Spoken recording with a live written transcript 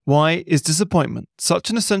Why is disappointment such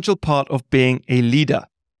an essential part of being a leader?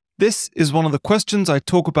 This is one of the questions I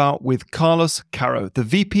talk about with Carlos Caro, the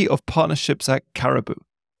VP of Partnerships at Caribou.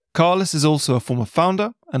 Carlos is also a former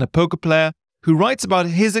founder and a poker player who writes about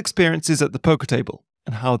his experiences at the poker table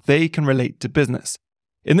and how they can relate to business.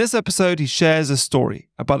 In this episode, he shares a story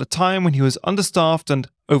about a time when he was understaffed and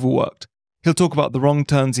overworked. He'll talk about the wrong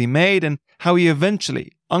turns he made and how he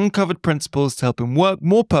eventually uncovered principles to help him work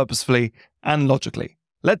more purposefully and logically.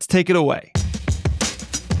 Let's take it away.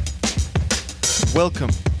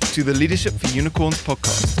 Welcome to the Leadership for Unicorns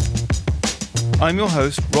podcast. I'm your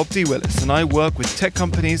host, Rob D. Willis, and I work with tech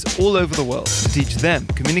companies all over the world to teach them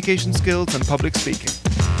communication skills and public speaking.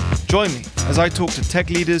 Join me as I talk to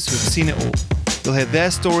tech leaders who have seen it all. You'll hear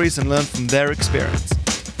their stories and learn from their experience.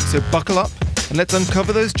 So buckle up and let's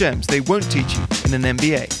uncover those gems they won't teach you in an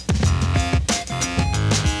MBA.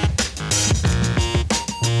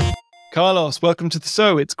 Carlos, welcome to the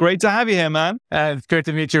show. It's great to have you here, man. It's great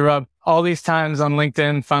to meet you, Rob. All these times on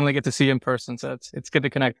LinkedIn, finally get to see you in person. So it's good to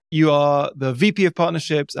connect. You are the VP of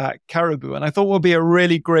Partnerships at Caribou, and I thought would be a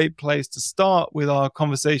really great place to start with our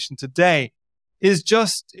conversation today is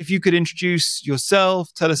just if you could introduce yourself,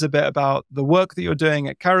 tell us a bit about the work that you're doing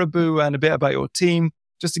at Caribou and a bit about your team,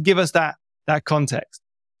 just to give us that context.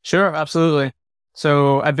 Sure, absolutely.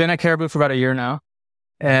 So I've been at Caribou for about a year now.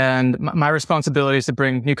 And my responsibility is to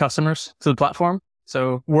bring new customers to the platform.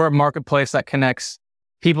 So we're a marketplace that connects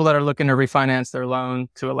people that are looking to refinance their loan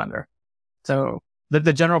to a lender. So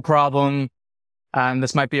the general problem, and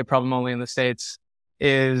this might be a problem only in the States,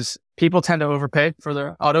 is people tend to overpay for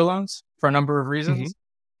their auto loans for a number of reasons.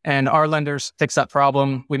 Mm-hmm. And our lenders fix that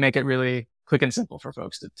problem. We make it really quick and simple for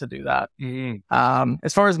folks to do that. Mm-hmm.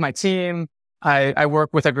 As far as my team, I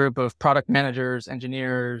work with a group of product managers,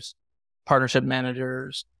 engineers, partnership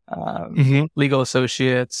managers, legal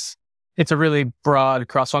associates. It's a really broad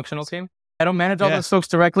cross-functional team. I don't manage all those folks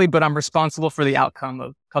directly, but I'm responsible for the outcome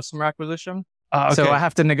of customer acquisition. Okay. So I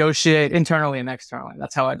have to negotiate internally and externally.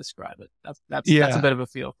 That's how I describe it. That's a bit of a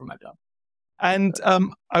feel for my job. And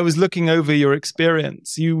I was looking over your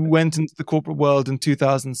experience. You went into the corporate world in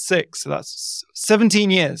 2006. So that's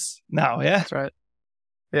 17 years now, yeah? That's right.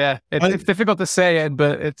 Yeah, it's difficult to say it,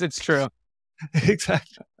 but it's true.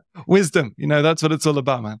 Exactly. Wisdom, that's what it's all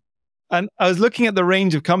about, man. And I was looking at the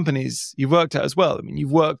range of companies you've worked at as well. I mean,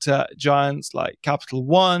 you've worked at giants like Capital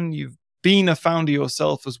One. You've been a founder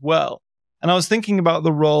yourself as well. And I was thinking about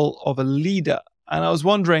the role of a leader. And I was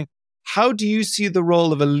wondering, how do you see the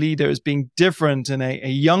role of a leader as being different in a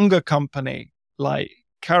younger company like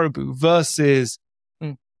Caribou versus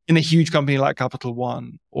in a huge company like Capital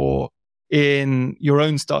One or in your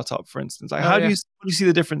own startup, for instance? Like, what do you see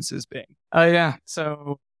the differences being? Oh, yeah.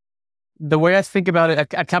 So the way I think about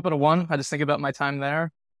it at Capital One, I just think about my time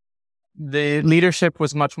there. The leadership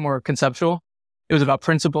was much more conceptual. It was about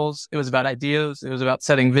principles. It was about ideas. It was about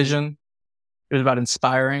setting vision. It was about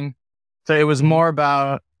inspiring. So it was more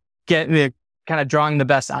about kind of drawing the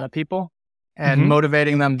best out of people and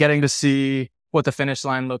motivating them, getting to see what the finish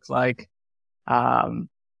line looked like, and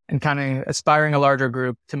kind of aspiring a larger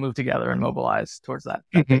group to move together and mobilize towards that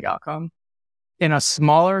big outcome. In a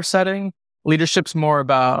smaller setting, leadership's more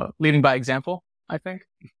about leading by example, I think.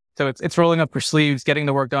 So it's rolling up your sleeves, getting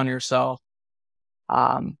the work done yourself.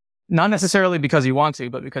 Not necessarily because you want to,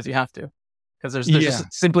 but because you have to. Because there's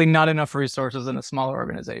just simply not enough resources in a smaller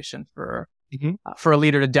organization for a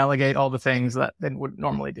leader to delegate all the things that they would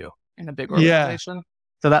normally do in a big organization. Yeah.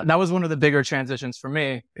 So that was one of the bigger transitions for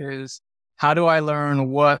me is how do I learn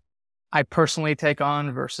what I personally take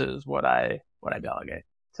on versus what I delegate.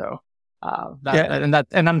 So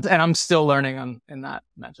I'm still learning in that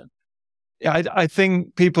dimension. Yeah, I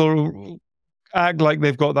think people act like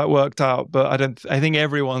they've got that worked out, but I think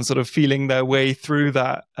everyone's sort of feeling their way through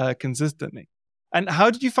that consistently. And how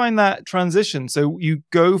did you find that transition? So you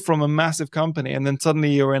go from a massive company and then suddenly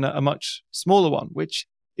you're in a much smaller one, which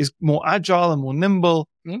is more agile and more nimble.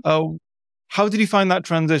 How did you find that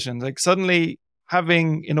transition? Like suddenly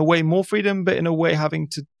having, in a way, more freedom, but in a way having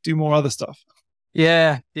to do more other stuff.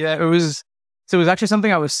 Yeah. It was actually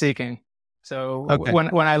something I was seeking. So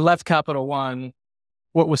when I left Capital One,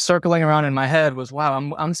 what was circling around in my head was, wow,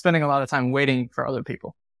 I'm spending a lot of time waiting for other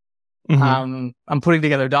people. I'm putting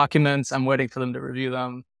together documents. I'm waiting for them to review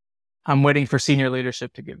them. I'm waiting for senior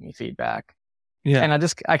leadership to give me feedback. Yeah. And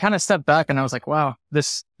I kind of stepped back and I was like, wow,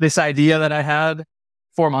 this idea that I had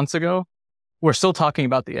 4 months ago, we're still talking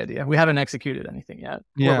about the idea. We haven't executed anything yet.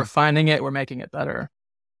 Yeah. We're refining it. We're making it better.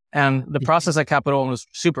 And the process at Capital One was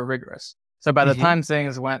super rigorous. So by the time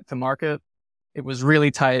things went to market, it was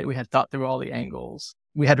really tight. We had thought through all the angles.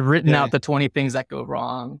 We had written out the 20 things that go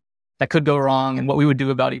wrong, that could go wrong and what we would do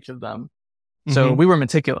about each of them. So we were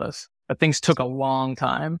meticulous, but things took a long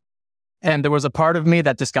time. And there was a part of me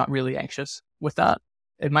that just got really anxious with that.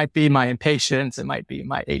 It might be my impatience. It might be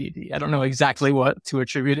my ADD. I don't know exactly what to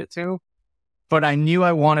attribute it to, but I knew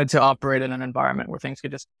I wanted to operate in an environment where things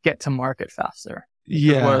could just get to market faster.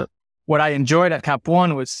 Yeah. What I enjoyed at Cap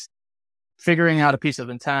One was figuring out a piece of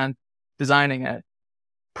intent, designing it,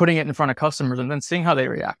 putting it in front of customers, and then seeing how they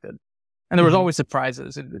reacted. And there was always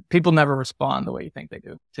surprises. People never respond the way you think they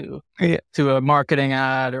do to a marketing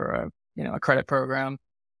ad or a credit program.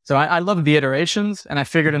 So I love the iterations, and I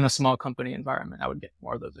figured in a small company environment, I would get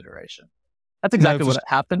more of those iterations. That's exactly what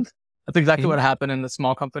happened. That's exactly what happened in the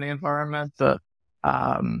small company environment. The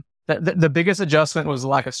biggest adjustment was the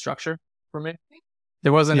lack of structure for me.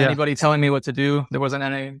 There wasn't anybody telling me what to do. There wasn't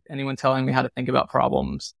anyone telling me how to think about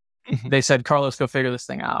problems. They said, Carlos, go figure this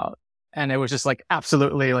thing out. And it was just like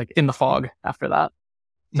absolutely like in the fog after that.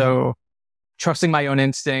 So trusting my own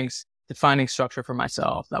instincts, defining structure for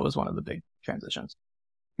myself, that was one of the big transitions.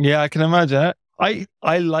 Yeah, I can imagine.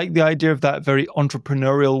 I like the idea of that very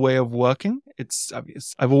entrepreneurial way of working.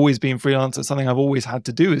 I've always been freelance. It's something I've always had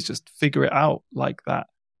to do is just figure it out like that.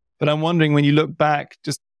 But I'm wondering, when you look back,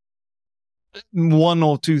 just one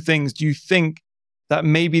or two things, do you think that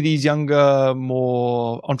maybe these younger,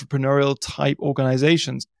 more entrepreneurial type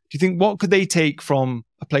organizations, do you think what could they take from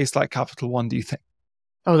a place like Capital One, do you think?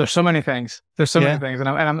 Oh, there's so many things. Many things. And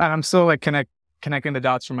I'm still like connecting the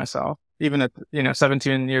dots for myself, even at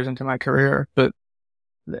 17 years into my career. But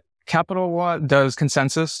Capital One does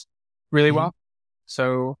consensus really well.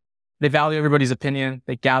 So they value everybody's opinion.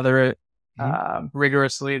 They gather it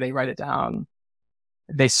rigorously. They write it down.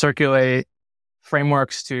 They circulate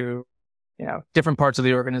frameworks to different parts of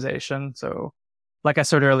the organization. So like I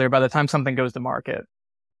said earlier, by the time something goes to market,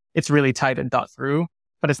 it's really tight and thought through,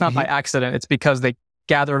 but it's not by accident. It's because they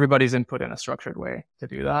gather everybody's input in a structured way to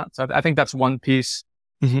do that. So I think that's one piece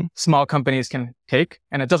small companies can take,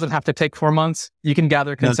 and it doesn't have to take 4 months. You can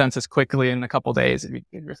gather consensus quickly in a couple of days if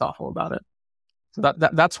you're thoughtful about it. So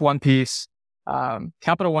that's one piece.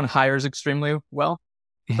 Capital One hires extremely well.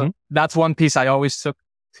 So that's one piece I always took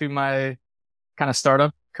to my kind of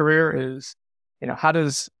startup career is, how do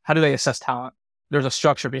they assess talent? There's a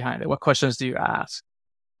structure behind it. What questions do you ask?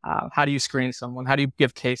 How do you screen someone? How do you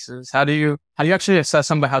give cases? How do you actually assess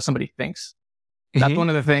how somebody thinks? That's one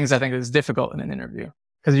of the things I think is difficult in an interview,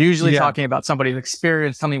 because you're usually talking about somebody's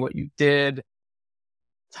experience. Tell me what you did.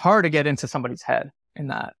 It's hard to get into somebody's head in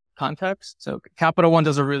that context. So Capital One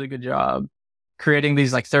does a really good job creating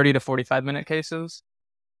these like 30 to 45 minute cases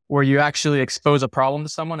where you actually expose a problem to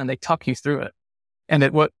someone and they talk you through it. And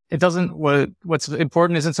what's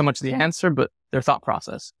important isn't so much the answer, but their thought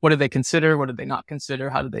process. What did they consider? What did they not consider?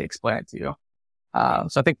 How did they explain it to you?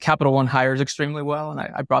 So I think Capital One hires extremely well. And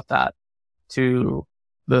I brought that to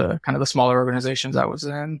the kind of the smaller organizations I was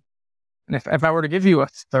in. And if I were to give you a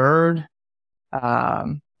third,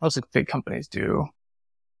 most of the big companies do.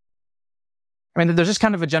 I mean, there's just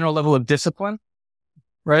kind of a general level of discipline,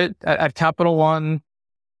 right? At Capital One,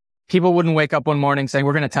 people wouldn't wake up one morning saying,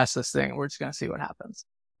 we're going to test this thing. We're just going to see what happens.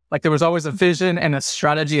 Like there was always a vision and a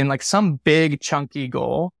strategy and like some big chunky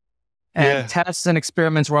goal, and tests and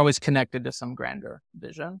experiments were always connected to some grander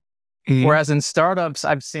vision. Whereas in startups,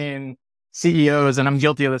 I've seen CEOs, and I'm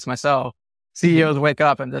guilty of this myself. CEOs wake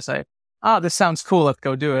up and just say, this sounds cool. Let's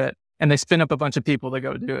go do it. And they spin up a bunch of people to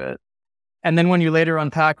go do it. And then when you later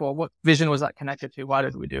unpack, well, what vision was that connected to? Why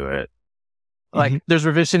did we do it? Like there's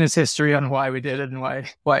revisionist history on why we did it and why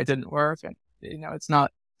it didn't work. And, it's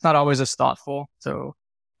not always as thoughtful. So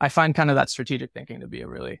I find kind of that strategic thinking to be a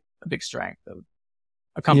big strength of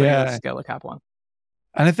a company at scale like Cap One.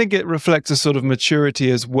 And I think it reflects a sort of maturity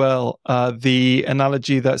as well. The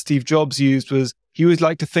analogy that Steve Jobs used was he would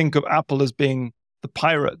like to think of Apple as being the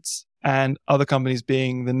pirates and other companies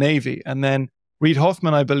being the Navy. And then Reid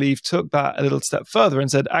Hoffman, I believe, took that a little step further and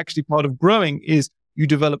said, actually, part of growing is you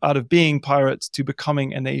develop out of being pirates to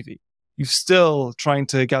becoming a Navy. You're still trying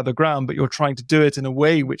to gather ground, but you're trying to do it in a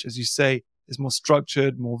way which, as you say, is more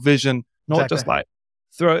structured, more vision, not just like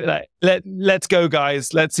let's go,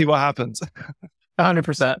 guys. Let's see what happens.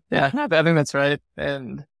 100%. Yeah, I think that's right.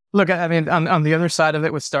 And look, I mean, on the other side of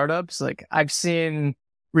it with startups, like I've seen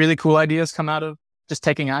really cool ideas come out of just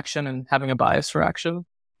taking action and having a bias for action,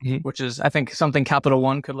 which is, I think, something Capital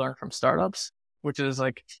One could learn from startups, which is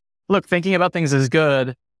like, look, thinking about things is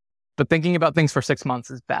good, but thinking about things for 6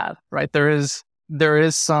 months is bad, right? There is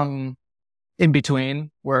some in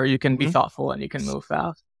between where you can be thoughtful and you can move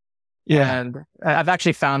fast. Yeah. And I've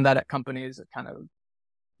actually found that at companies at kind of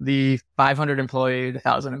the 500 employee,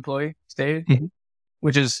 1,000 employee stage,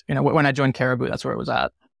 which is, when I joined Caribou, that's where it was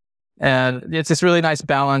at. And it's this really nice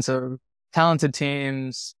balance of talented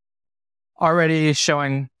teams already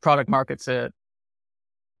showing product market fit,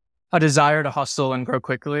 a desire to hustle and grow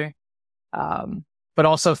quickly, but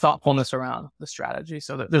also thoughtfulness around the strategy.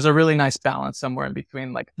 So that there's a really nice balance somewhere in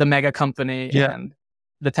between like the mega company and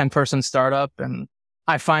the 10-person startup. And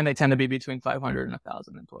I find they tend to be between 500 and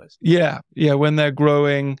 1,000 employees. Yeah. When they're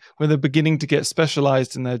growing, when they're beginning to get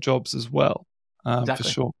specialized in their jobs as well, Exactly. for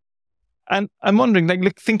sure. And I'm wondering,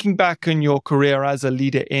 like thinking back on your career as a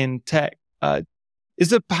leader in tech, is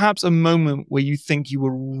there perhaps a moment where you think you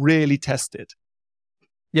were really tested?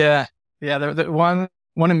 Yeah. The one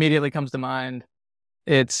immediately comes to mind.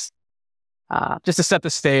 It's just to set the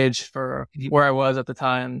stage for where I was at the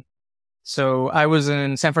time. So I was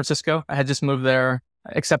in San Francisco. I had just moved there.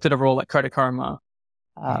 I accepted a role at Credit Karma.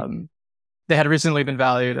 They had recently been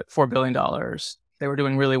valued at $4 billion. They were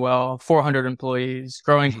doing really well, 400 employees,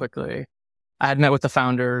 growing quickly. I had met with the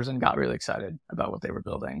founders and got really excited about what they were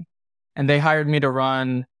building. And they hired me to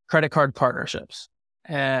run credit card partnerships.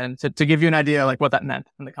 And to give you an idea like what that meant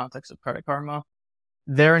in the context of Credit Karma,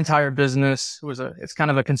 their entire business it's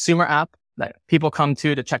kind of a consumer app that people come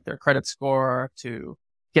to check their credit score, to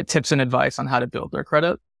get tips and advice on how to build their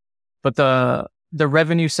credit. But the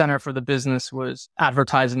revenue center for the business was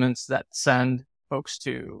advertisements that send folks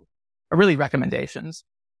to, or really recommendations.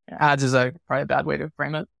 Ads is probably a bad way to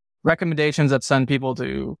frame it. Recommendations that send people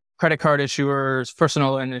to credit card issuers,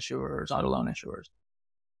 personal loan issuers, auto loan issuers.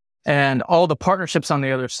 And all the partnerships on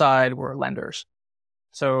the other side were lenders.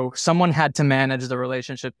 So someone had to manage the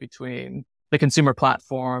relationship between the consumer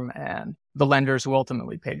platform and the lenders who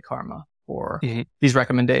ultimately paid Karma for these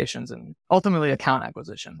recommendations, and ultimately account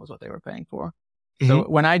acquisition was what they were paying for. So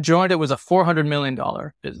when I joined, it was a $400 million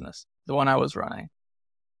business, the one I was running.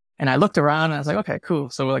 And I looked around and I was like, okay,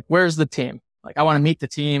 cool. So like, where's the team? Like, I want to meet the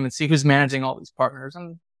team and see who's managing all these partners.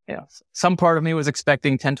 And, some part of me was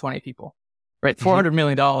expecting 10, 20 people, right? $400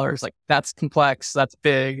 million. Like, that's complex. That's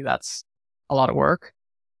big. That's a lot of work.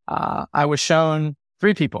 I was shown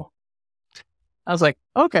 3 people. I was like,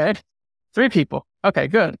 okay, 3 people. Okay,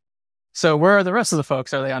 good. So where are the rest of the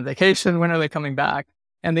folks? Are they on vacation? When are they coming back?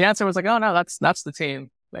 And the answer was like, oh no, that's the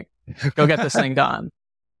team. Like, go get this thing done.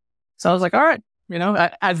 So I was like, all right,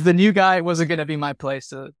 as the new guy, it wasn't going to be my place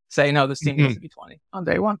to say, no, this team needs to be 20 on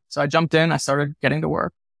day one. So I jumped in, I started getting to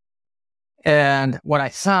work. And what I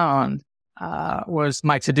found was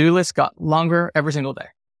my to-do list got longer every single day.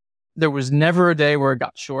 There was never a day where it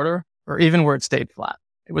got shorter or even where it stayed flat.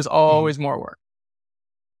 It was always more work.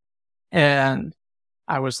 And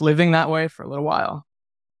I was living that way for a little while.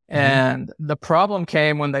 And the problem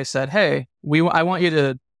came when they said, hey, I want you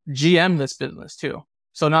to GM this business too.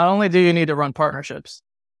 So not only do you need to run partnerships,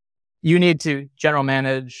 you need to general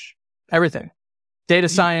manage everything. Data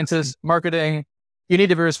scientists, marketing, you need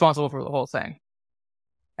to be responsible for the whole thing.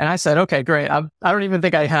 And I said, okay, great. I don't even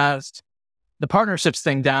think I have the partnerships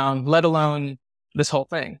thing down, let alone this whole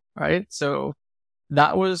thing, right? So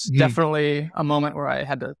that was definitely a moment where I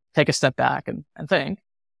had to take a step back and think.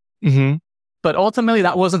 But ultimately,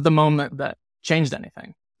 that wasn't the moment that changed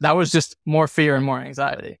anything. That was just more fear and more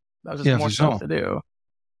anxiety. That was just more stuff to do.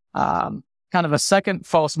 Kind of a second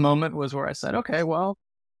false moment was where I said, okay, well,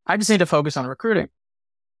 I just need to focus on recruiting.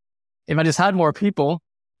 If I just had more people,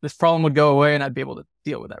 this problem would go away and I'd be able to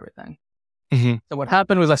deal with everything. So what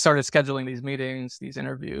happened was I started scheduling these meetings, these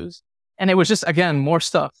interviews, and it was just, again, more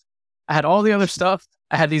stuff. I had all the other stuff.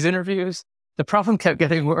 I had these interviews. The problem kept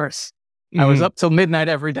getting worse. I was up till midnight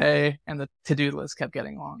every day and the to-do list kept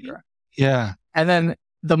getting longer. Yeah. And then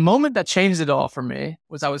the moment that changed it all for me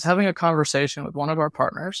was I was having a conversation with one of our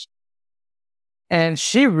partners, and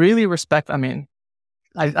she really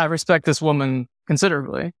I respect this woman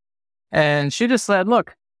considerably. And she just said,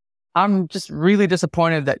 look, I'm just really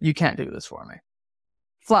disappointed that you can't do this for me.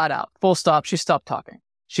 Flat out, full stop. She stopped talking.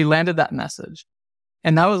 She landed that message.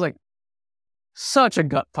 And that was like such a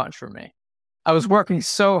gut punch for me. I was working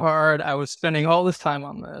so hard. I was spending all this time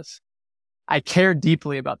on this. I cared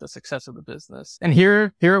deeply about the success of the business. And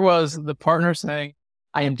here was the partner saying,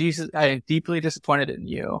 I am deeply disappointed in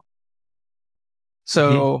you.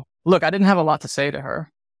 So look, I didn't have a lot to say to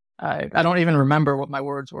her. I don't even remember what my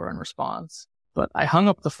words were in response, but I hung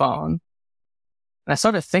up the phone and I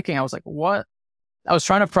started thinking, I was like, what? I was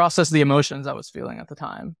trying to process the emotions I was feeling at the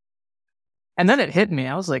time. And then it hit me.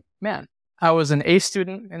 I was like, man, I was an A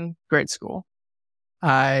student in grade school.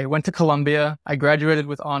 I went to Columbia. I graduated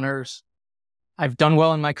with honors. I've done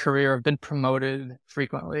well in my career. I've been promoted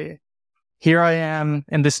frequently. Here I am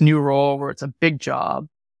in this new role where it's a big job.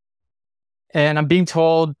 And I'm being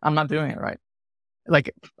told I'm not doing it right.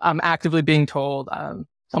 Like, I'm actively being told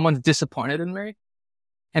someone's disappointed in me.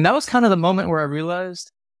 And that was kind of the moment where I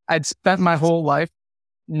realized I'd spent my whole life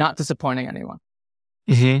not disappointing anyone.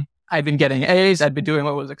 Mm-hmm. I'd been getting A's. I'd been doing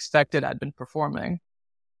what was expected. I'd been performing.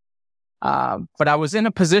 But I was in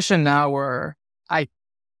a position now where I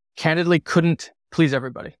candidly couldn't please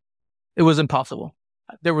everybody. It was impossible.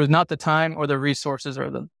 There was not the time or the resources or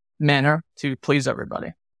the manner to please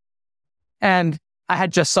everybody. And I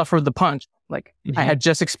had just suffered the punch. Like, I had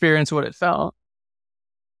just experienced what it felt.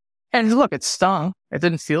 And look, it stung. It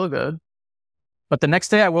didn't feel good. But the next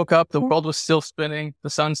day I woke up, the world was still spinning. The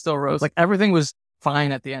sun still rose. Like, everything was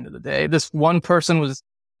fine at the end of the day. This one person was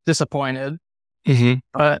disappointed.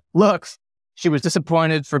 But look, she was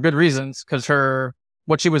disappointed for good reasons, because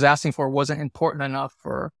what she was asking for wasn't important enough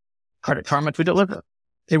for Credit Karma to deliver.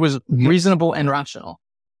 It was reasonable and rational.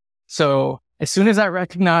 So as soon as I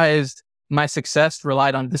recognized my success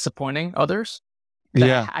relied on disappointing others,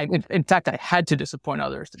 in fact, I had to disappoint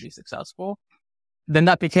others to be successful, then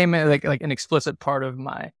that became like an explicit part of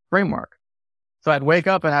my framework. So I'd wake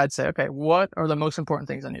up and I'd say, okay, what are the most important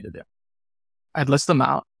things I need to do? I'd list them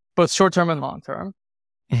out, both short-term and long-term.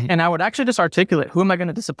 And I would actually just articulate, who am I going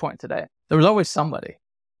to disappoint today? There was always somebody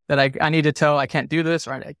that I need to tell I can't do this,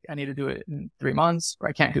 or I need to do it in 3 months, or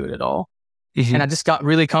I can't do it at all. And I just got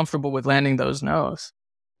really comfortable with landing those no's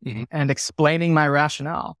and explaining my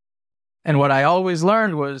rationale. And what I always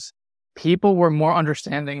learned was people were more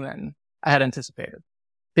understanding than I had anticipated.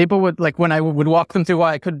 People would, like, when I would walk them through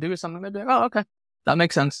why I couldn't do something, they'd be like, oh, okay, that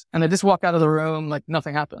makes sense. And they just walk out of the room like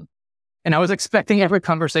nothing happened. And I was expecting every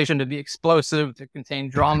conversation to be explosive, to contain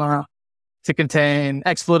drama, to contain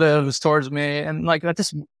expletives towards me. And like, that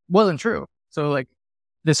just wasn't true. So like,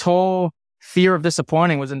 this whole fear of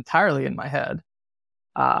disappointing was entirely in my head.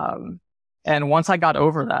 And once I got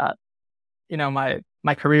over that,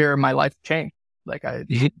 my career, my life changed. Like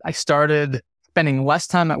I started spending less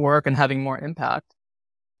time at work and having more impact,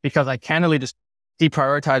 because I candidly just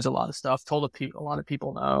deprioritized a lot of stuff, told a lot of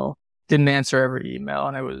people no, didn't answer every email.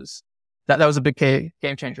 And that was a big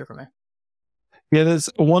game changer for me. Yeah, there's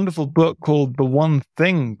a wonderful book called The One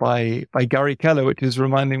Thing by Gary Keller, which is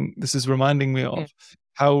reminding me of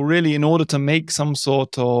how really, in order to make some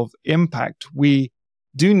sort of impact, we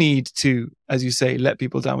do need to, as you say, let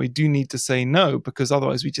people down. We do need to say no, because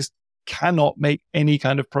otherwise we just cannot make any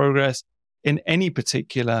kind of progress in any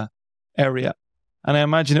particular area. And I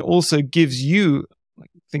imagine it also gives you, like,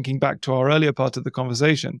 thinking back to our earlier part of the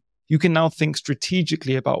conversation, you can now think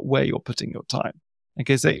strategically about where you're putting your time.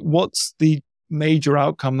 Okay, say, what's the major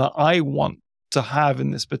outcome that I want to have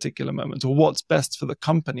in this particular moment, or what's best for the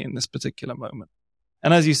company in this particular moment?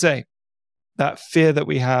 And as you say, that fear that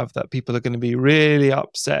we have that people are going to be really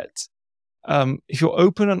upset, if you're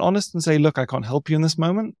open and honest and say, look, I can't help you in this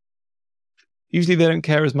moment, usually they don't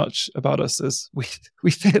care as much about us as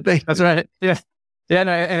we fear they do. That's right. Yeah. Yeah,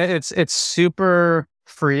 no, and it's super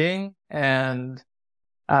freeing, and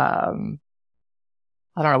I don't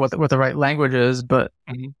know what the right language is, but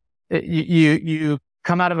you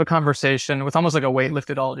come out of a conversation with almost like a weight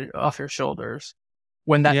lifted all off your shoulders.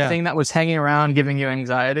 When that thing that was hanging around giving you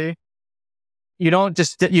anxiety, you don't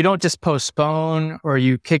just postpone, or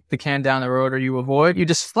you kick the can down the road, or you avoid. You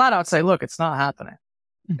just flat out say, look, it's not happening.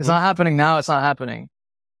 It's not happening now. It's not happening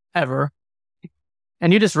ever.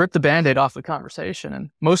 And you just rip the Band-Aid off the conversation. And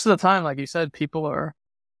most of the time, like you said, people are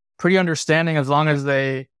pretty understanding as long as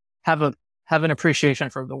they have an appreciation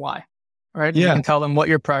for the why, right? Yeah. You can tell them what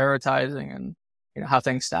you're prioritizing and how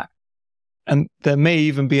things stack. And there may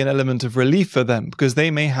even be an element of relief for them, because they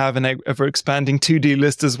may have an ever-expanding to-do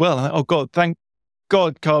list as well. And, oh God, thank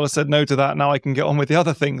God Carlos said no to that. Now I can get on with the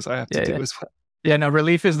other things I have to do as well. Yeah, no,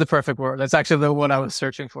 relief is the perfect word. That's actually the one I was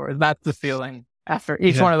searching for. That's the feeling after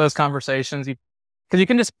each one of those conversations. Because you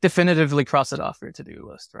can just definitively cross it off your to-do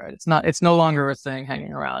list, right? It's no longer a thing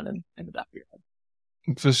hanging around in the back of your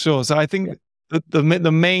head. For sure. So I think the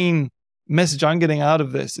main message I'm getting out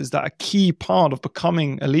of this is that a key part of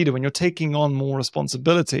becoming a leader, when you're taking on more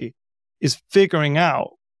responsibility, is figuring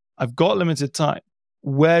out, I've got limited time.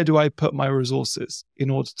 Where do I put my resources in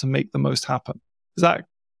order to make the most happen? Is that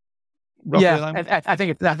roughly? I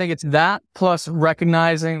think it's that, plus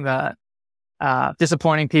recognizing that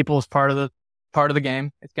disappointing people is part of the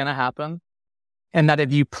game. It's going to happen. And that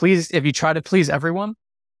if you try to please everyone,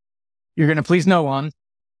 you're going to please no one.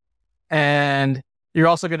 And you're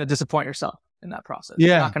also going to disappoint yourself in that process.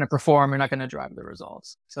 You're not going to perform. You're not going to drive the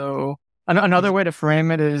results. So another way to frame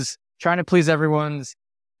it is trying to please everyone's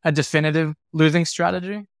a definitive losing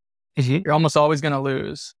strategy. You're almost always going to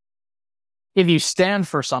lose. If you stand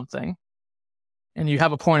for something and you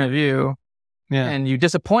have a point of view and you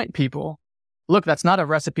disappoint people, look, that's not a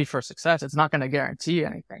recipe for success. It's not going to guarantee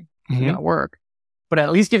anything. It's going to work. but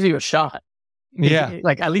at least gives you a shot. Yeah.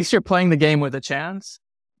 Like at least you're playing the game with a chance.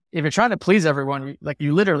 If you're trying to please everyone,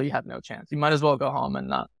 you literally have no chance. You might as well go home and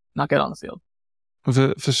not get on the field.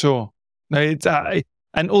 For sure. No, it's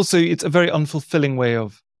and also it's a very unfulfilling way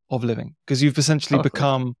of living, because you've essentially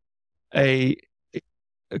become a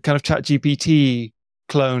kind of ChatGPT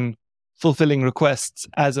clone, fulfilling requests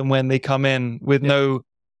as and when they come in, with no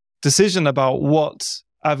decision about what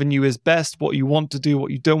avenue is best, what you want to do,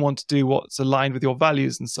 what you don't want to do, what's aligned with your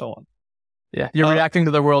values, and so on. Yeah, you're reacting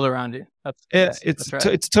to the world around you. It's right.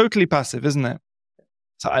 It's totally passive, isn't it?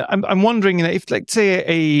 So I'm wondering, if, like, say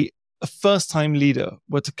a first-time leader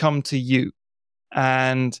were to come to you,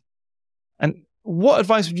 and what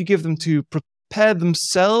advice would you give them to prepare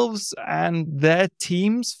themselves and their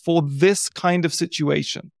teams for this kind of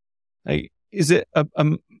situation? Like, is it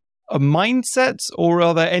a mindset, or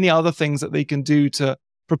are there any other things that they can do to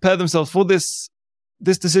prepare themselves for this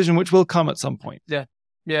decision, which will come at some point?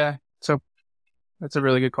 Yeah. So that's a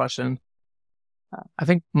really good question. I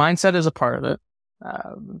think mindset is a part of it.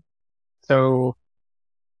 So,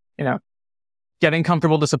 getting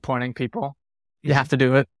comfortable disappointing people, you have to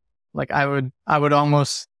do it. Like I would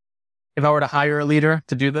almost, if I were to hire a leader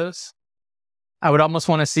to do this, I would almost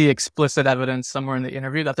want to see explicit evidence somewhere in the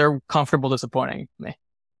interview that they're comfortable disappointing me.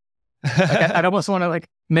 I'd almost want to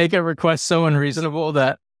make a request so unreasonable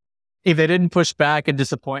that if they didn't push back and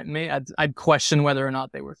disappoint me, I'd question whether or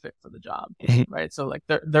not they were fit for the job. Right. So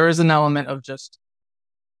there is an element of just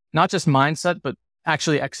not just mindset, but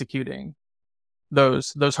actually executing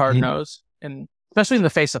those hard no's, and especially in the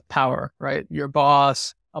face of power, right? Your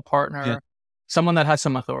boss, a partner, someone that has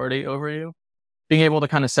some authority over you, being able to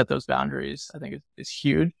kind of set those boundaries, I think is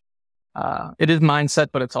huge. It is mindset,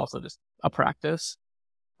 but it's also just a practice.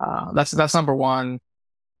 That's number one.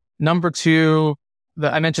 Number two,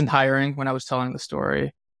 I mentioned hiring when I was telling the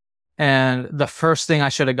story. And the first thing I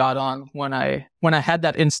should have got on when I had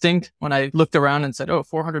that instinct, when I looked around and said, oh,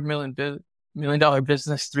 $400 million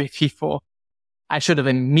business, 3 people, I should have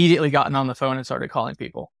immediately gotten on the phone and started calling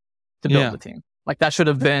people to build the team. Like that should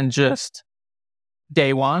have been just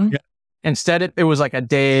day one. Yeah. Instead, it was like a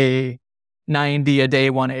day 90, a day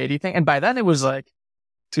 180 thing. And by then it was like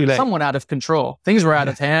too late, somewhat out of control. Things were out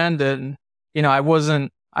of hand, and I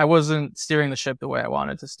wasn't steering the ship the way I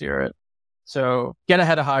wanted to steer it. So get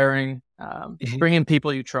ahead of hiring, bring in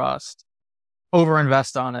people you trust,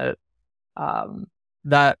 overinvest on it.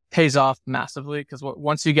 That pays off massively, because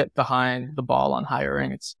once you get behind the ball on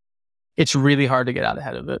hiring, it's really hard to get out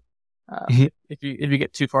ahead of it if you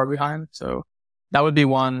get too far behind. So that would be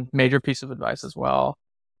one major piece of advice as well.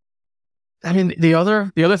 I mean, the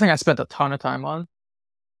other thing I spent a ton of time on,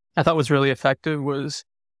 I thought was really effective, was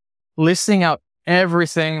listing out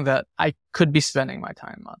everything that I could be spending my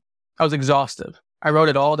time on. I was exhaustive. I wrote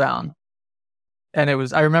it all down. And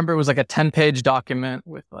I remember it was like a 10-page document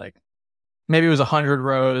with maybe it was 100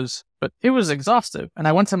 rows, but it was exhaustive. And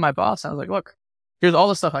I went to my boss and I was like, look, here's all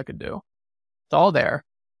the stuff I could do. It's all there.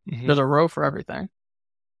 There's a row for everything.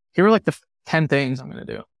 Here are the 10 things I'm going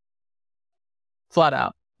to do. Flat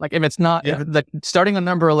out. If it's not, starting on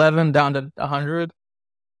number 11 down to 100,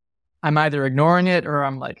 I'm either ignoring it or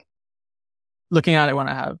I'm looking at it when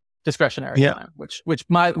I have discretionary time, which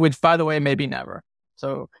by the way, maybe never.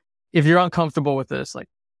 So if you're uncomfortable with this,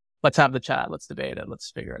 let's have the chat, let's debate it, let's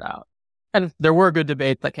figure it out. And there were good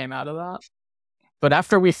debates that came out of that. But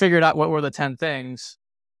after we figured out what were the 10 things,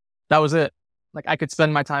 that was it. I could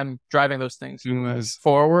spend my time driving those things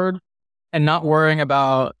forward and not worrying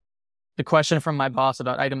about the question from my boss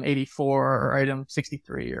about item 84 or item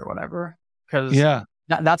 63 or whatever. Because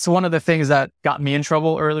that's one of the things that got me in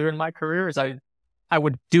trouble earlier in my career, is I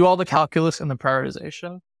would do all the calculus and the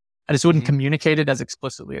prioritization. I just wouldn't communicate it as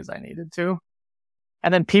explicitly as I needed to.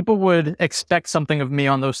 And then people would expect something of me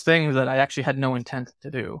on those things that I actually had no intent to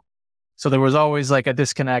do. So there was always a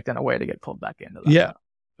disconnect and a way to get pulled back into that. Yeah.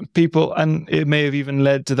 People, and it may have even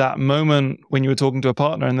led to that moment when you were talking to a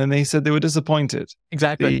partner and then they said they were disappointed.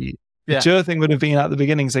 Exactly. The mature thing would have been at the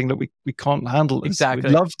beginning saying that we can't handle this. Exactly.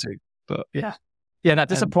 We'd love to, but that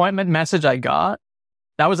disappointment message I got,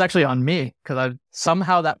 that was actually on me, because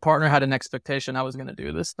somehow that partner had an expectation I was going to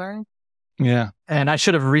do this thing. Yeah. And I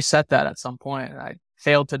should have reset that at some point. I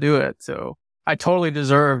failed to do it. So I totally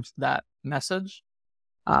deserved that message.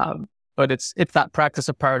 But it's that practice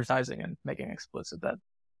of prioritizing and making explicit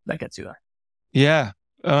that gets you there. Yeah.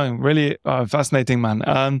 Really fascinating, man.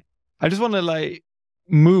 I just want to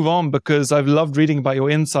move on, because I've loved reading about your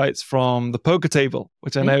insights from the poker table,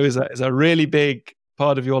 which I know is a really big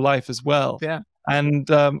part of your life as well. Yeah. And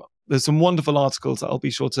there's some wonderful articles that I'll be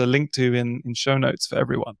sure to link to in show notes for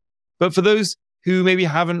everyone. But for those who maybe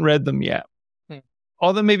haven't read them yet,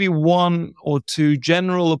 are there maybe one or two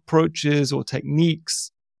general approaches or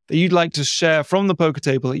techniques that you'd like to share from the poker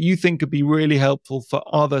table that you think could be really helpful for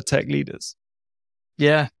other tech leaders?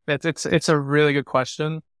 Yeah, it's a really good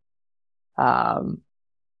question. I'm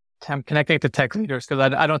connecting to tech leaders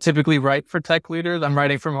because I don't typically write for tech leaders. I'm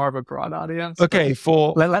writing for more of a broad audience. Okay,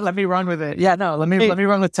 let me run with it. Yeah, no, let me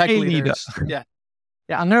run with tech leaders. Yeah,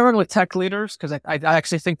 I'm gonna run with tech leaders because I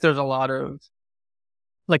actually think there's a lot of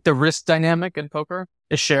like the risk dynamic in poker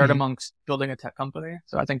is shared amongst building a tech company.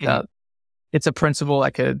 So I think that it's a principle I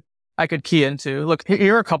could key into. Look,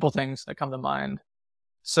 here are a couple things that come to mind.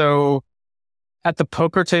 So at the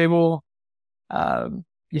poker table,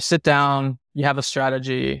 you sit down, you have a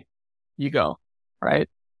strategy, you go, right?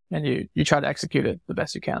 And you try to execute it the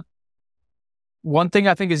best you can. One thing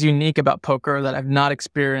I think is unique about poker that I've not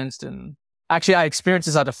experienced actually I experienced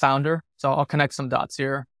this as a founder. So I'll connect some dots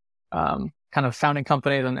here. Kind of founding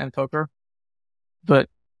companies and poker. But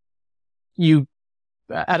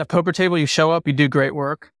at a poker table, you show up, you do great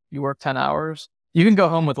work, you work 10 hours, you can go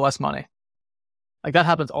home with less money. Like that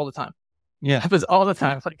happens all the time. Yeah. It happens all the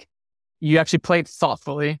time. Like you actually played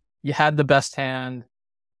thoughtfully, you had the best hand,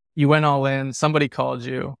 you went all in, somebody called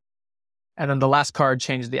you, and then the last card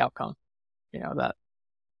changed the outcome. You know,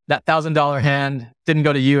 that $1,000 hand didn't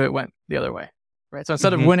go to you, it went the other way. Right. So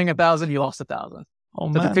instead of winning 1,000, you lost 1,000.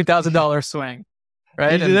 Oh, so man. the $2,000 swing.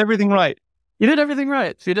 Right. You did everything right. You did everything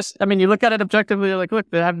right. So you look at it objectively, you're like, look,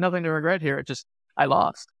 I have nothing to regret here. I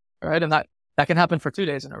lost. Right. And that can happen for 2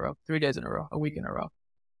 days in a row, 3 days in a row, a week in a row,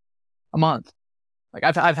 a month. Like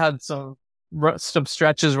I've had some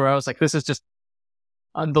stretches where I was like, this is just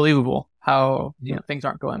unbelievable how, things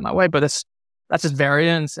aren't going my way, but that's just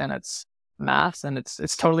variance and it's math and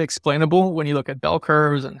it's totally explainable when you look at bell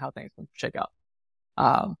curves and how things can shake out.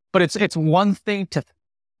 But it's one thing to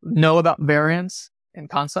know about variance in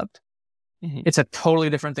concept. It's a totally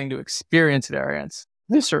different thing to experience variance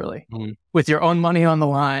viscerally with your own money on the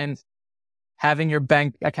line, having your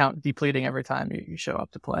bank account depleting every time you show up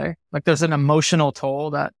to play. Like there's an emotional toll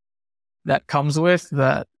that comes with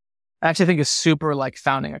that I actually think is super like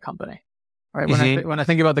founding a company, right? When I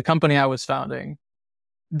think about the company I was founding,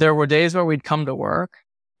 there were days where we'd come to work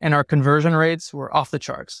and our conversion rates were off the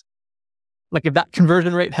charts. Like if that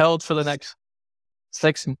conversion rate held for the next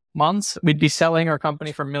 6 months, we'd be selling our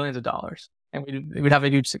company for millions of dollars and we'd have a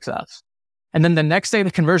huge success. And then the next day,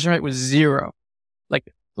 the conversion rate was 0.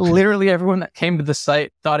 Like literally everyone that came to the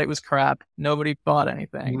site thought it was crap. Nobody bought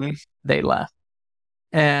anything. They left.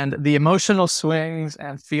 And the emotional swings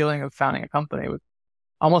and feeling of founding a company was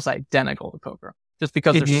almost identical to poker, just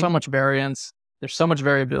because there's so much variance, there's so much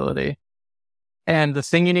variability. And the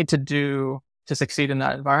thing you need to do to succeed in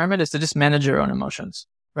that environment is to just manage your own emotions,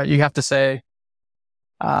 right? You have to say,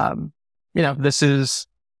 this is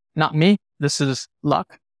not me, this is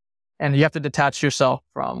luck. And you have to detach yourself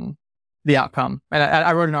from the outcome. And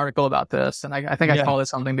I wrote an article about this, and I think I call it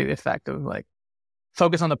something to the effect of like,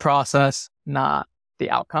 focus on the process, not the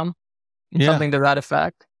outcome. Something to that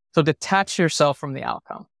effect. So detach yourself from the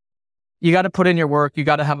outcome. You got to put in your work. You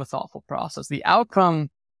got to have a thoughtful process. The outcome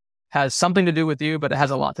has something to do with you, but it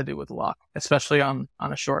has a lot to do with luck, especially on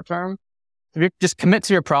a short term. If you just commit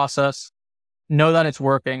to your process, know that it's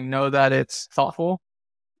working, know that it's thoughtful,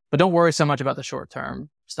 but don't worry so much about the short term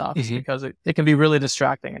stuff because it can be really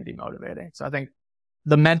distracting and demotivating. So I think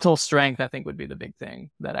the mental strength, I think, would be the big thing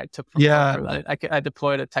that I took from poker, that I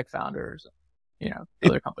deployed at tech founders,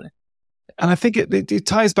 other companies. And I think it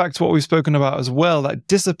ties back to what we've spoken about as well, that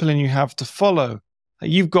discipline you have to follow.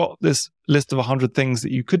 You've got this list of 100 things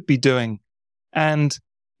that you could be doing. And,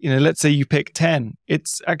 let's say you pick 10.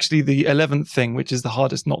 It's actually the 11th thing, which is the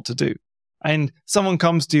hardest not to do. And someone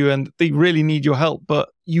comes to you and they really need your help, but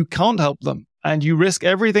you can't help them. And you risk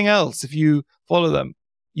everything else if you follow them.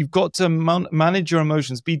 You've got to manage your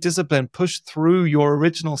emotions, be disciplined, push through your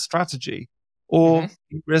original strategy, or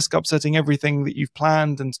you risk upsetting everything that you've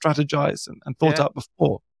planned and strategized and thought out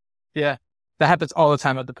before. Yeah. That happens all the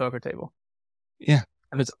time at the poker table. Yeah.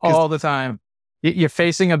 And it's all the time. You're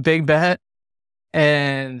facing a big bet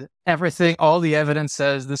and all the evidence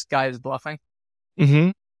says this guy is bluffing.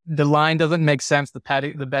 The line doesn't make sense.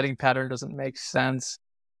 The betting pattern doesn't make sense.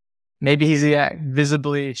 Maybe he's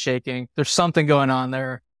visibly shaking. There's something going on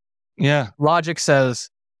there. Yeah. Logic says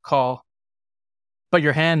call, but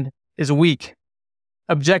your hand is weak.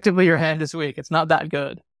 Objectively, your hand is weak. It's not that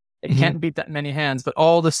good. It can't beat that many hands, but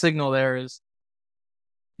all the signal there is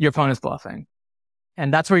your opponent's bluffing.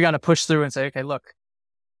 And that's where you got to push through and say, okay, look,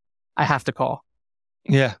 I have to call.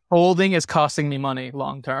 Yeah. Holding is costing me money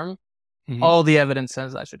long term. All the evidence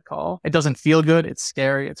says I should call. It doesn't feel good. It's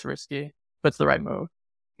scary. It's risky, but it's the right move.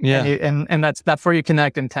 Yeah. And that's where you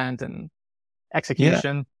connect intent and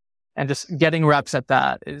execution, and just getting reps at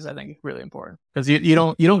that is, I think, really important, because you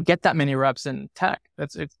don't get that many reps in tech.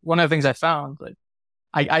 It's one of the things I found. Like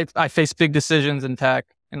I face big decisions in tech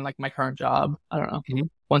in like my current job. I don't know,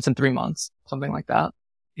 once in 3 months, something like that.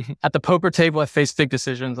 At the poker table, I face big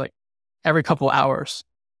decisions like every couple hours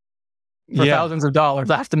for thousands of dollars.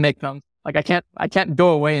 I have to make them. Like I can't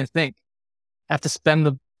go away and think. I have to spend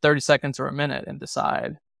the 30 seconds or a minute and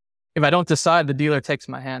decide. If I don't decide, the dealer takes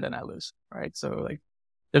my hand and I lose. Right. So like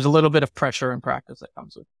there's a little bit of pressure and practice that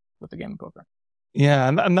comes with the game of poker. Yeah.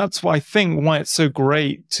 And that's why I think why it's so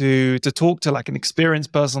great to talk to like an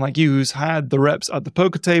experienced person like you who's had the reps at the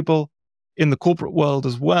poker table in the corporate world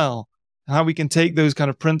as well. How we can take those kind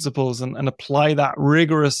of principles and apply that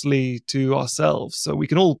rigorously to ourselves so we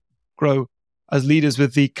can all grow as leaders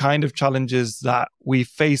with the kind of challenges that we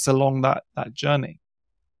face along that journey.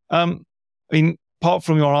 I mean, apart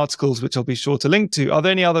from your articles, which I'll be sure to link to, are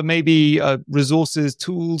there any other maybe resources,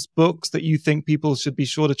 tools, books that you think people should be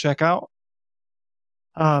sure to check out?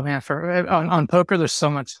 Oh man, on poker, there's so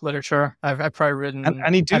much literature. I've probably written,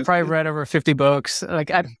 I've probably read over 50 books.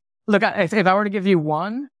 Like, if I were to give you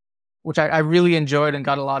one, which I really enjoyed and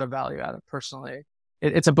got a lot of value out of personally,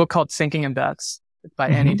 it's a book called Sinking in Bets by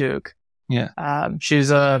Annie Duke. Yeah, she's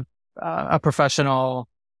a professional,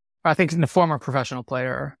 I think a former professional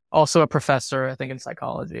player, also a professor, I think, in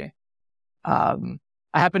psychology. I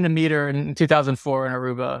happened to meet her in 2004 in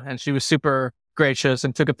Aruba, and she was super gracious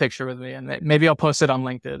and took a picture with me, and maybe I'll post it on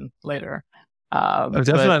LinkedIn later.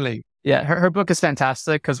 Definitely. Yeah, her book is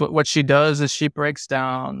fantastic because what she does is she breaks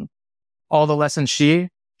down all the lessons she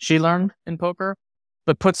learned in poker,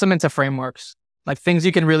 but puts them into frameworks, like things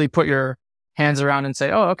you can really put your hands around and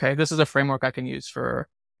say, oh, okay, this is a framework I can use for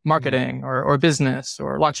marketing or business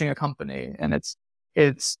or launching a company. And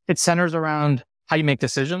it centers around how you make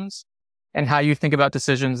decisions and how you think about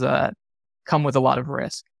decisions that come with a lot of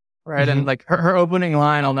risk. Right. And like her opening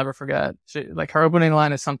line, I'll never forget. Her opening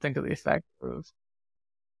line is something to the effect of,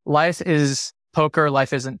 life is poker,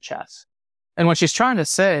 life isn't chess. And what she's trying to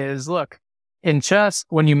say is, look, in chess,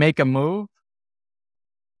 when you make a move,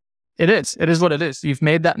 it is what it is. You've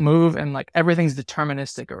made that move and like everything's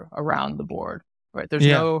deterministic around the board, right? There's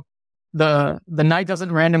the knight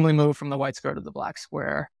doesn't randomly move from the white square to the black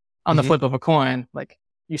square on the flip of a coin. Like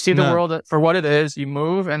you see the world for what it is, you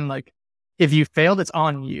move, and like if you failed, it's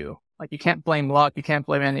on you. Like you can't blame luck. You can't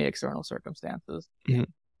blame any external circumstances.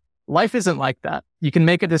 Life isn't like that. You can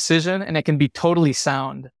make a decision and it can be totally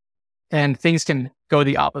sound and things can go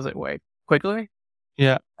the opposite way quickly.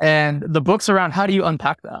 Yeah. And the book's around how do you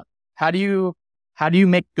unpack that? How do you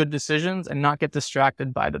make good decisions and not get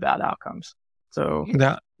distracted by the bad outcomes? So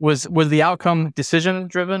was the outcome decision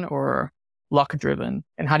driven or luck driven?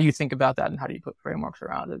 And how do you think about that? And how do you put frameworks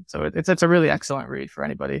around it? So it's a really excellent read for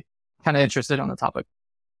anybody kind of interested on the topic.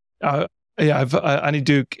 Annie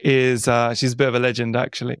Duke is, she's a bit of a legend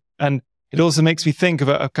actually. And it also makes me think of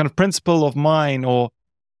a kind of principle of mine, or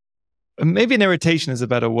maybe an irritation is a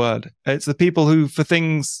better word. It's the people who, for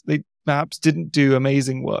things they perhaps didn't do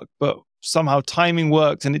amazing work, but somehow timing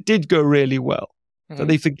worked and it did go really well. So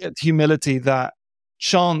they forget humility, that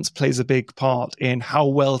chance plays a big part in how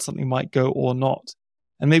well something might go or not.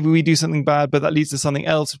 And maybe we do something bad, but that leads to something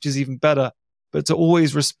else, which is even better. But to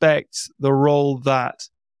always respect the role that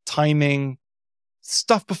timing,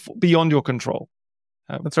 stuff beyond your control.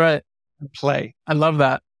 That's right. Play. I love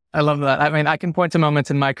that. I mean, I can point to moments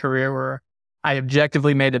in my career where I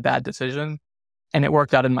objectively made a bad decision and it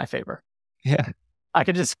worked out in my favor. Yeah. I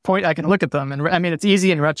can look at them, and I mean, it's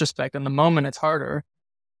easy in retrospect. In the moment, it's harder.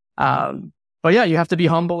 But yeah, you have to be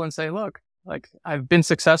humble and say, look, like I've been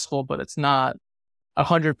successful, but it's not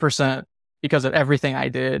 100% because of everything I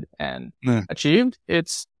did and achieved.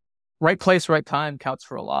 It's right place, right time counts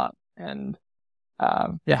for a lot. And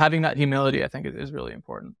having that humility, I think, is really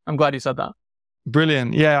important. I'm glad you said that.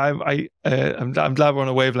 Brilliant. Yeah, I'm glad we're on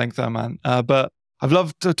a wavelength there, man. But I've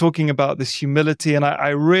loved talking about this humility, and I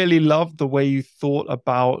really loved the way you thought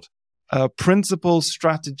about principle,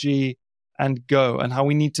 strategy, and go, and how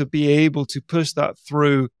we need to be able to push that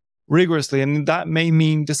through rigorously. And that may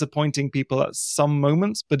mean disappointing people at some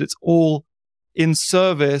moments, but it's all in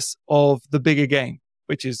service of the bigger game,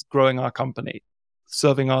 which is growing our company,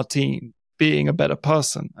 serving our team, being a better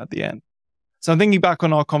person at the end. So I'm thinking back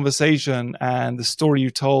on our conversation and the story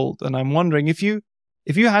you told, and I'm wondering if you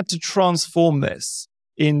had to transform this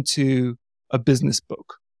into a business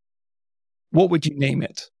book, what would you name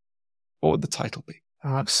it? What would the title be?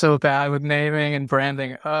 Oh, I'm so bad with naming and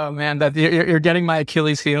branding. Oh man, that you're getting my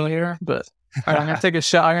Achilles heel here. But all right, I'm gonna take a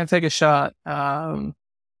shot.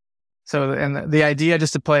 So, and the idea,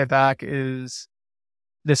 just to play it back, is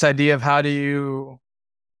this idea of how do you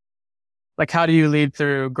lead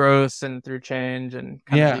through growth and through change and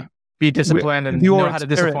kind of be disciplined and know how to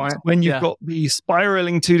disappoint. When you've got the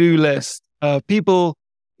spiraling to-do list, people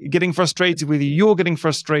getting frustrated with you, you're getting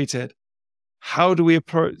frustrated. How do we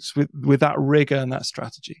approach with that rigor and that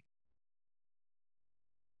strategy?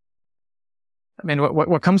 I mean,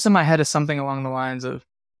 what comes to my head is something along the lines of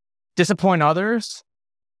disappoint others,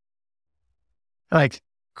 like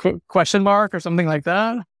question mark or something like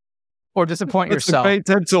that, or disappoint yourself. That's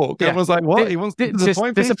a great TED talk. Yeah. Everyone's like, what? He wants to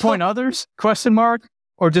disappoint others, question mark,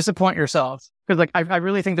 or disappoint yourself. Because like, I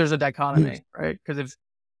really think there's a dichotomy, right? Because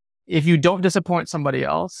if you don't disappoint somebody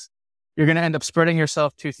else, you're going to end up spreading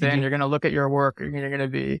yourself too thin. You're going to look at your work and you're going to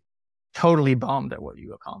be totally bummed at what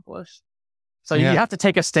you accomplished. So you have to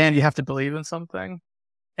take a stand. You have to believe in something.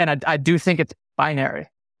 And I do think it's binary.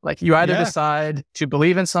 Like you either decide to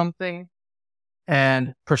believe in something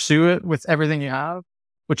and pursue it with everything you have,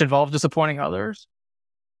 which involves disappointing others.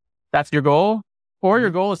 That's your goal. Or your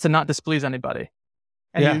goal is to not displease anybody.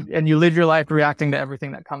 And you live your life reacting to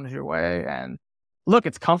everything that comes your way. And look,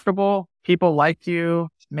 it's comfortable. People like you.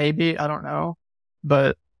 Maybe, I don't know.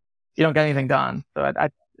 But you don't get anything done. So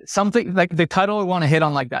something like the title I want to hit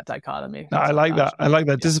on, like that dichotomy. No, I like that. I like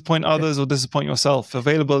that. Disappoint others or disappoint yourself.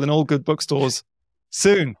 Available in all good bookstores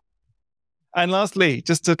soon. And lastly,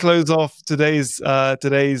 just to close off today's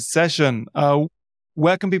session,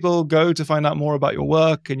 where can people go to find out more about your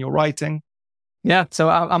work and your writing? Yeah, so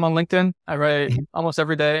I'm on LinkedIn. I write almost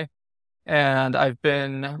every day, and I've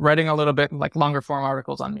been writing a little bit like longer form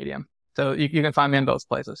articles on Medium. So you can find me in both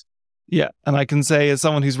places. Yeah, and I can say as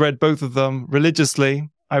someone who's read both of them religiously,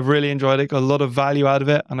 I've really enjoyed it, got a lot of value out of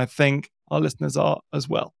it, and I think our listeners are as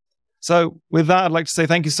well. So with that, I'd like to say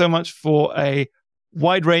thank you so much for a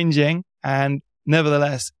wide-ranging and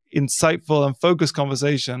nevertheless insightful and focused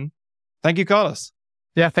conversation. Thank you, Carlos.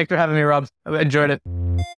 Yeah, thanks for having me, Rob. I enjoyed it.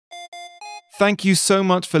 Thank you so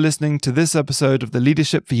much for listening to this episode of the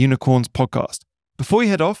Leadership for Unicorns podcast. Before you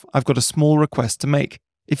head off, I've got a small request to make.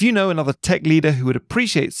 If you know another tech leader who would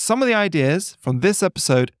appreciate some of the ideas from this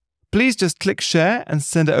episode, please just click share and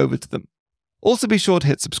send it over to them. Also be sure to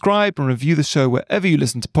hit subscribe and review the show wherever you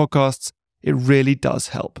listen to podcasts. It really does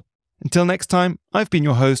help. Until next time, I've been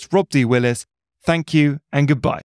your host, Rob D. Willis. Thank you and goodbye.